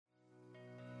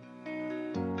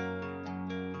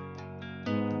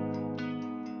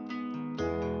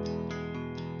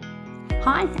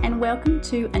Hi, and welcome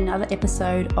to another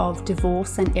episode of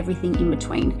Divorce and Everything in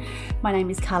Between. My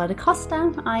name is Carla Da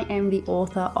Costa. I am the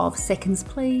author of Seconds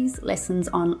Please, Lessons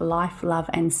on Life, Love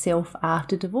and Self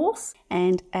After Divorce,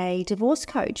 and a divorce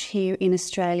coach here in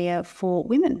Australia for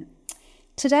women.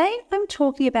 Today, I'm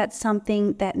talking about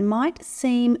something that might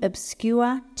seem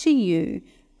obscure to you,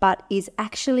 but is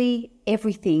actually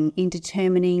everything in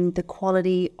determining the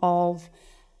quality of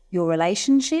your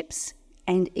relationships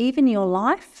and even your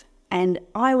life. And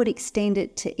I would extend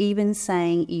it to even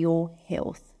saying your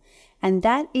health. And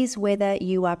that is whether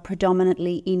you are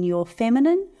predominantly in your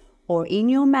feminine or in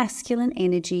your masculine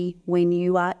energy when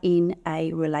you are in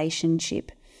a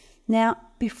relationship. Now,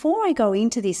 before I go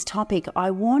into this topic, I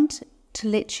want to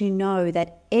let you know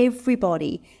that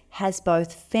everybody has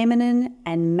both feminine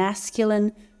and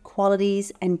masculine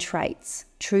qualities and traits,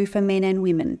 true for men and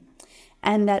women,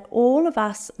 and that all of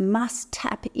us must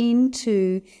tap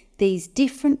into these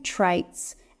different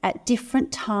traits at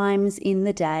different times in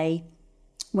the day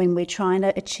when we're trying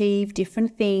to achieve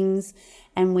different things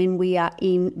and when we are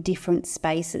in different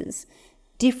spaces.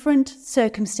 Different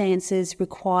circumstances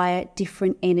require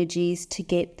different energies to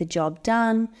get the job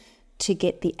done, to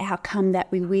get the outcome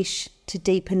that we wish, to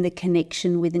deepen the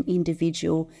connection with an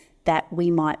individual that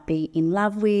we might be in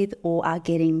love with or are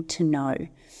getting to know.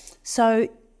 So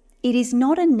it is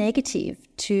not a negative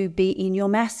to be in your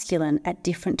masculine at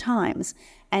different times,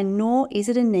 and nor is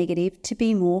it a negative to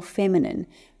be more feminine.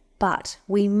 But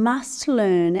we must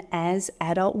learn as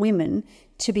adult women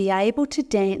to be able to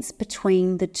dance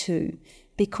between the two,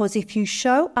 because if you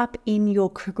show up in your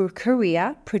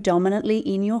career predominantly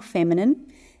in your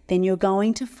feminine, then you're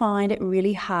going to find it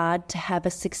really hard to have a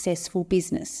successful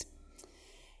business.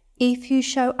 If you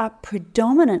show up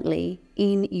predominantly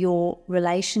in your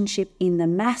relationship in the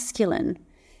masculine,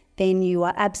 then you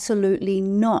are absolutely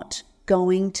not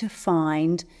going to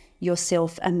find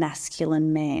yourself a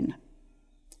masculine man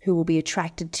who will be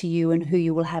attracted to you and who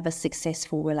you will have a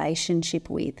successful relationship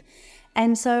with.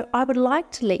 And so I would like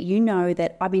to let you know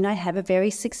that, I have a very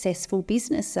successful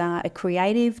business, a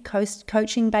creative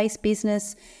coaching-based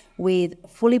business with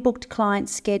fully booked client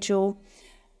schedule.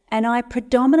 And I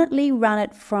predominantly run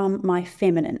it from my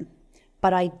feminine,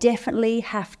 but I definitely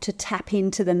have to tap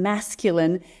into the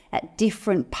masculine at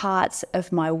different parts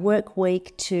of my work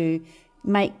week to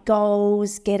make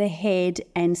goals, get ahead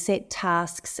and set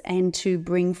tasks, and to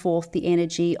bring forth the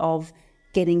energy of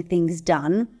getting things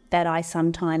done that I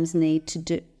sometimes need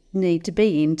to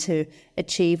be in to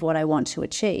achieve what I want to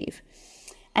achieve.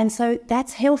 And so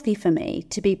that's healthy for me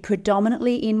to be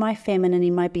predominantly in my feminine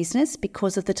in my business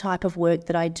because of the type of work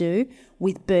that I do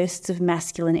with bursts of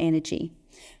masculine energy.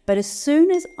 But as soon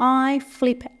as I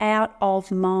flip out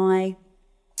of my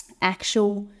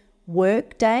actual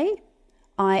work day,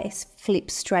 I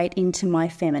flip straight into my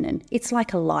feminine. It's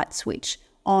like a light switch,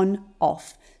 on,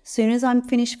 off. As soon as I'm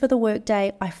finished for the work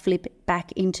day, I flip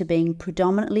back into being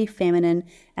predominantly feminine,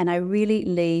 and I really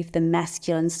leave the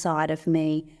masculine side of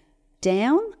me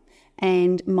down,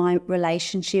 and my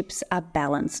relationships are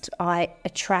balanced. I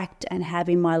attract and have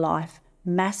in my life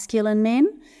masculine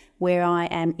men where I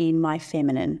am in my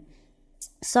feminine.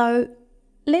 So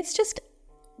let's just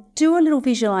do a little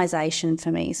visualization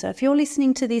for me. So if you're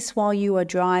listening to this while you are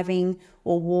driving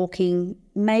or walking,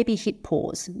 maybe hit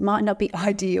pause. Might not be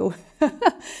ideal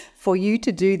for you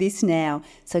to do this now.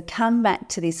 So come back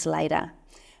to this later.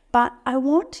 But I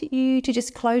want you to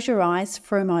just close your eyes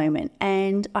for a moment,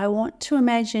 and I want to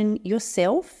imagine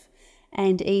yourself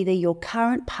and either your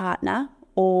current partner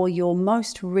or your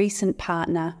most recent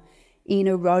partner in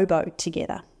a rowboat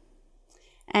together.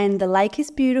 And the lake is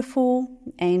beautiful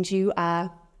and you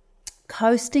are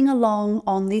coasting along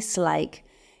on this lake,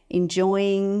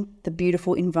 enjoying the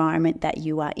beautiful environment that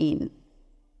you are in.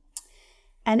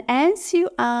 And as you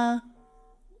are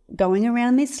going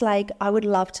around this lake, I would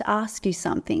love to ask you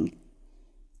something.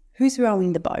 Who's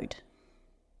rowing the boat?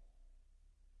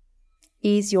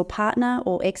 Is your partner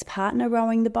or ex-partner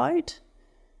rowing the boat?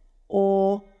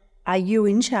 Or are you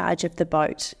in charge of the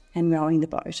boat and rowing the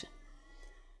boat?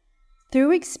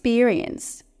 Through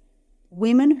experience,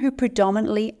 women who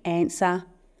predominantly answer,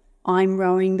 I'm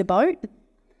rowing the boat,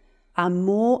 are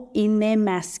more in their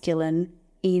masculine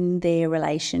in their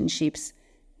relationships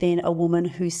than a woman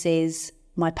who says,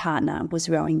 my partner was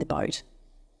rowing the boat.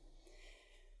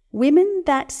 Women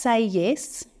that say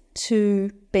yes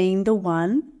to being the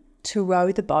one to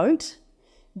row the boat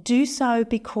do so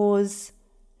because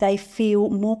they feel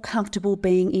more comfortable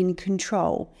being in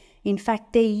control. In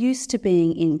fact, they're used to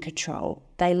being in control.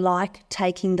 They like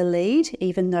taking the lead,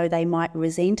 even though they might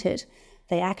resent it.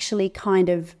 They actually kind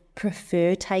of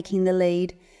prefer taking the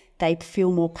lead. They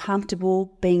feel more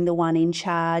comfortable being the one in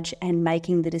charge and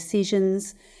making the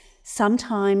decisions.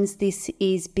 Sometimes this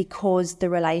is because the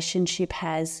relationship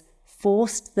has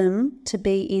forced them to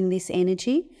be in this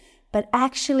energy, but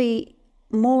actually,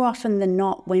 more often than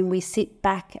not, when we sit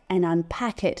back and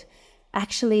unpack it,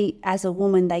 actually, as a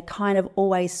woman, they kind of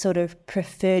always sort of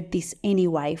preferred this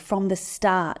anyway. From the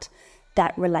start,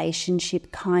 that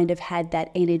relationship kind of had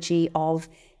that energy of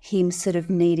him sort of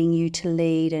needing you to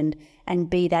lead and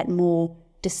be that more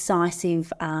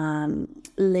decisive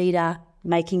leader,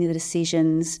 making the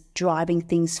decisions, driving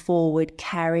things forward,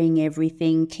 carrying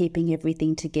everything, keeping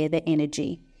everything together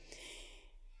energy.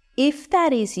 If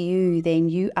that is you, then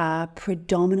you are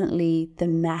predominantly the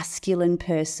masculine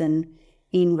person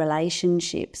in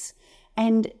relationships.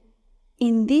 And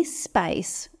in this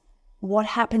space, what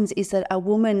happens is that a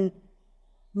woman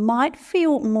might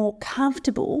feel more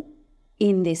comfortable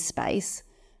in this space,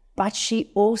 but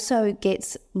she also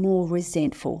gets more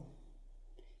resentful.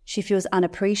 She feels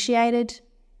unappreciated,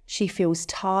 she feels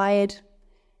tired,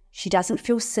 she doesn't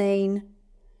feel seen,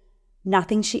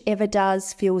 nothing she ever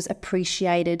does feels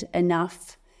appreciated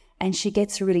enough, and she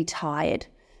gets really tired.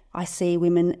 I see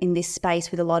women in this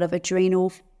space with a lot of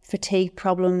adrenal fatigue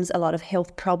problems, a lot of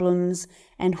health problems,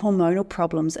 and hormonal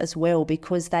problems as well,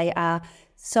 because they are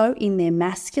so in their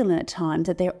masculine at times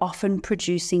that they're often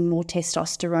producing more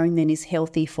testosterone than is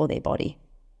healthy for their body.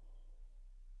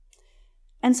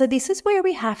 And so this is where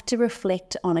we have to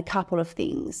reflect on a couple of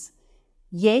things.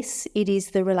 Yes, it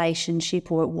is the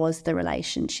relationship, or it was the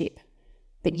relationship.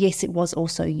 But yes, it was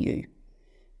also you.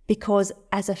 Because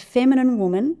as a feminine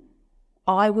woman,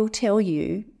 I will tell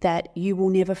you that you will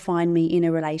never find me in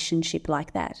a relationship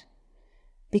like that.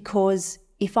 Because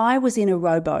if I was in a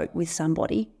rowboat with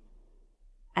somebody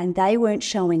and they weren't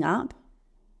showing up,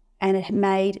 and it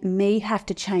made me have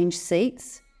to change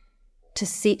seats to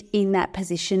sit in that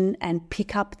position and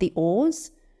pick up the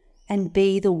oars and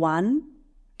be the one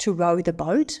to row the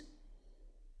boat,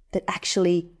 that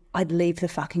actually I'd leave the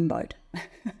fucking boat.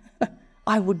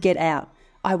 I would get out.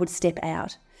 I would step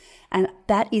out. And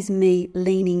that is me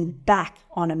leaning back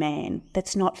on a man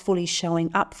that's not fully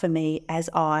showing up for me as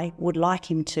I would like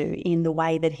him to, in the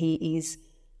way that he is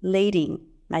leading,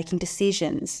 making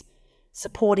decisions,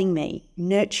 supporting me,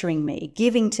 nurturing me,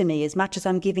 giving to me as much as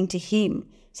I'm giving to him,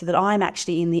 so that I'm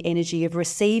actually in the energy of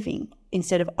receiving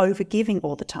instead of overgiving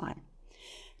all the time.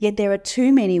 Yet there are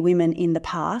too many women in the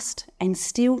past, and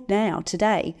still now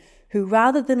today, who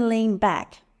rather than lean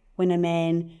back when a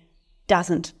man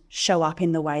doesn't show up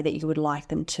in the way that you would like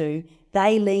them to,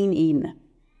 they lean in.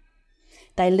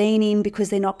 They lean in because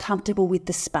they're not comfortable with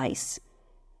the space.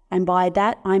 And by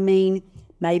that I mean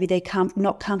maybe they're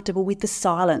not comfortable with the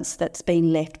silence that's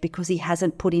been left because he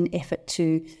hasn't put in effort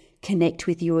to connect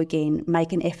with you again,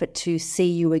 make an effort to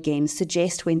see you again,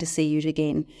 suggest when to see you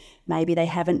again. Maybe they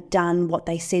haven't done what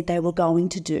they said they were going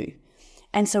to do.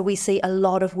 And so we see a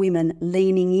lot of women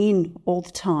leaning in all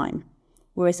the time.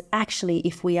 Whereas actually,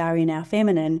 if we are in our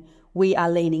feminine, we are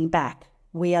leaning back.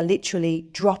 We are literally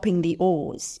dropping the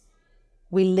oars.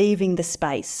 We're leaving the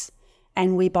space,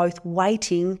 and we're both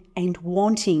waiting and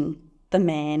wanting the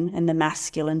man and the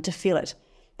masculine to fill it.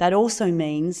 That also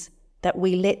means that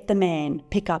we let the man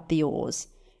pick up the oars.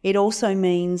 It also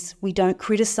means we don't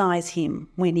criticize him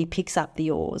when he picks up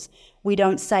the oars. We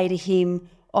don't say to him,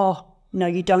 oh, no,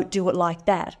 you don't do it like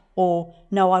that. Or,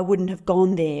 no, I wouldn't have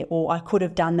gone there. Or, I could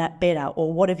have done that better.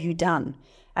 Or, what have you done?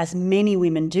 As many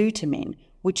women do to men,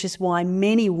 which is why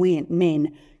many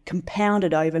men,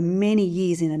 compounded over many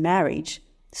years in a marriage,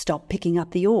 stop picking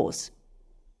up the oars.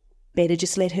 Better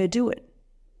just let her do it.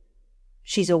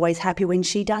 She's always happy when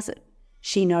she does it.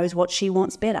 She knows what she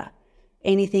wants better.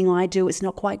 Anything I do, it's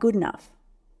not quite good enough.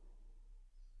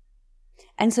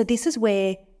 And so this is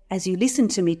where, as you listen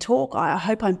to me talk, I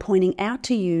hope I'm pointing out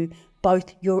to you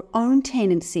both your own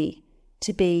tendency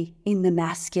to be in the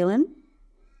masculine,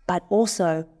 but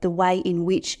also the way in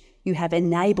which you have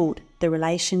enabled the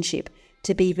relationship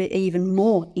to be even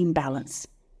more in balance.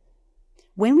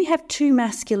 When we have two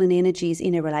masculine energies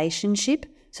in a relationship,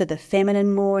 so the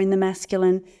feminine more in the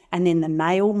masculine and then the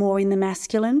male more in the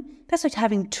masculine, that's like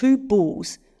having two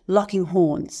bulls locking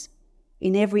horns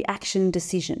in every action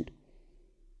decision.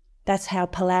 That's how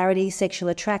polarity, sexual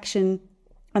attraction,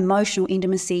 emotional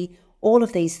intimacy, all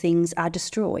of these things are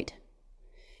destroyed.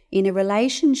 In a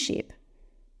relationship,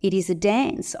 it is a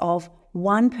dance of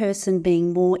one person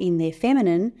being more in their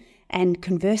feminine and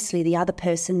conversely the other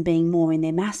person being more in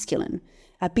their masculine,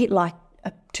 a bit like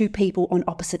two people on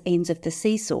opposite ends of the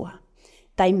seesaw.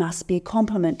 They must be a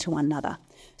complement to one another.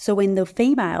 So when the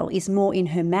female is more in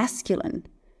her masculine,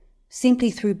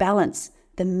 simply through balance,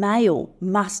 the male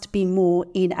must be more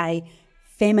in a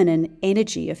feminine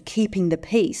energy of keeping the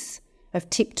peace, of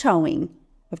tiptoeing,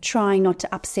 of trying not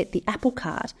to upset the apple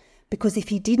cart, because if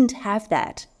he didn't have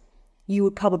that, you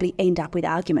would probably end up with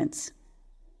arguments.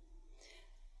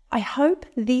 I hope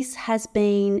this has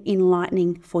been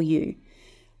enlightening for you.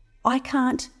 I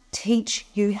can't teach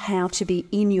you how to be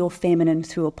in your feminine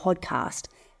through a podcast.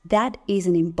 That is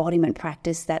an embodiment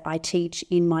practice that I teach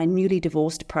in my newly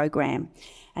divorced program.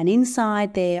 And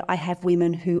inside there, I have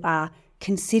women who are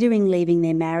considering leaving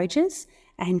their marriages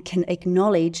and can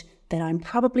acknowledge that I'm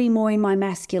probably more in my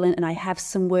masculine and I have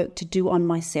some work to do on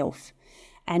myself.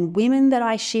 And women that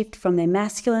I shift from their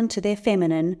masculine to their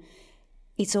feminine,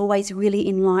 it's always really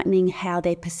enlightening how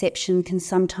their perception can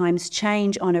sometimes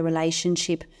change on a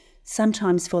relationship,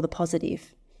 sometimes for the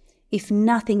positive. If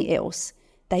nothing else,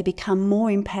 they become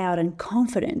more empowered and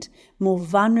confident, more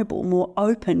vulnerable, more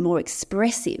open, more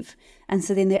expressive. And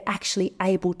so then they're actually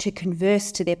able to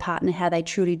converse to their partner how they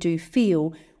truly do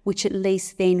feel, which at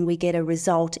least then we get a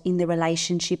result in the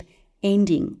relationship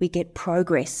ending. We get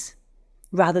progress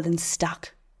rather than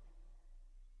stuck.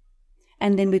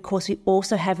 And then, of course, we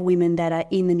also have women that are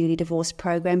in the newly divorced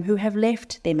program who have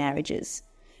left their marriages.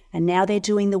 And now they're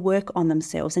doing the work on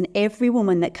themselves. And every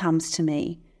woman that comes to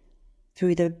me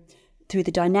through the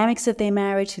dynamics of their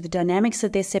marriage, through the dynamics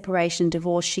of their separation,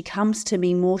 divorce, she comes to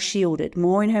me more shielded,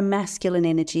 more in her masculine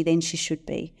energy than she should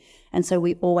be. And so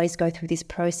we always go through this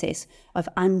process of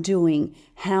undoing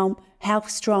how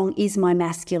strong is my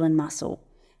masculine muscle?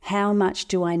 How much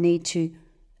do I need to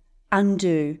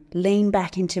undo, lean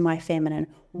back into my feminine?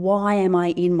 Why am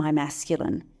I in my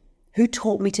masculine? Who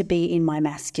taught me to be in my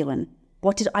masculine?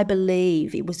 What did I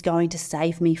believe it was going to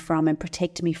save me from and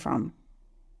protect me from?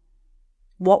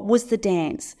 What was the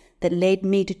dance that led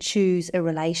me to choose a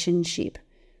relationship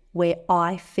where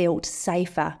I felt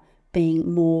safer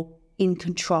being more in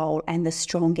control and the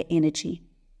stronger energy?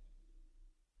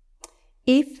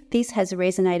 If this has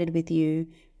resonated with you,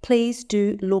 please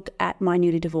do look at my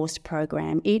newly divorced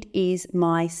program. It is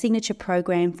my signature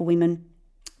program for women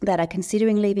that are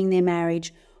considering leaving their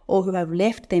marriage or who have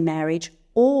left their marriage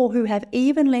or who have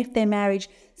even left their marriage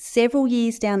several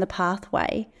years down the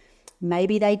pathway.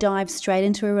 Maybe they dived straight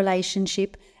into a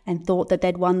relationship and thought that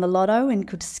they'd won the lotto and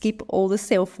could skip all the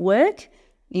self-work.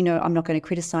 You know, I'm not going to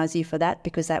criticize you for that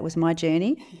because that was my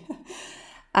journey.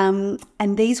 And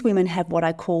these women have what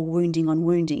I call wounding on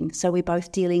wounding. So we're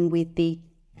both dealing with the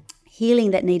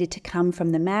healing that needed to come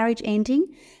from the marriage ending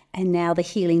and now the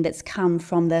healing that's come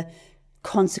from the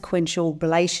consequential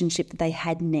relationship that they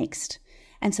had next.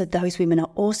 And so those women are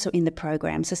also in the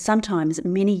program. So sometimes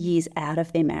many years out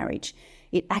of their marriage,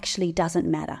 it actually doesn't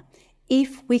matter.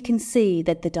 If we can see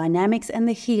that the dynamics and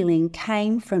the healing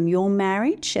came from your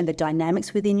marriage and the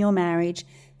dynamics within your marriage,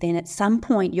 then at some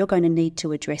point you're going to need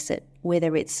to address it,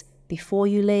 whether it's before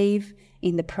you leave,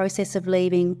 in the process of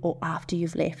leaving, or after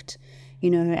you've left. You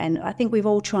know, and I think we've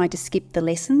all tried to skip the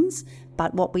lessons,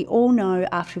 but what we all know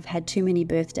after we've had too many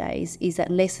birthdays is that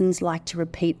lessons like to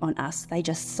repeat on us. They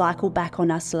just cycle back on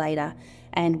us later.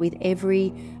 And with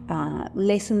every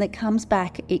lesson that comes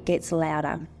back, it gets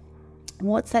louder.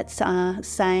 What's that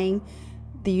saying?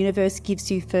 The universe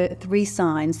gives you 3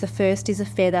 signs. The first is a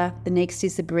feather, the next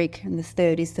is a brick, and the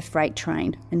third is the freight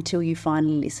train until you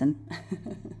finally listen.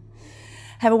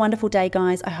 Have a wonderful day,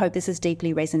 guys. I hope this has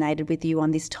deeply resonated with you on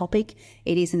this topic.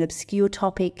 It is an obscure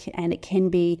topic and it can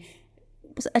be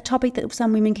a topic that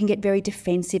some women can get very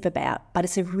defensive about, but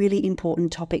it's a really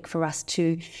important topic for us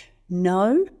to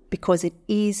know because it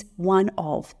is one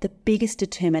of the biggest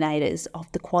determinators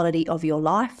of the quality of your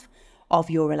life, of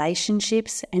your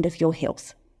relationships, and of your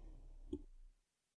health.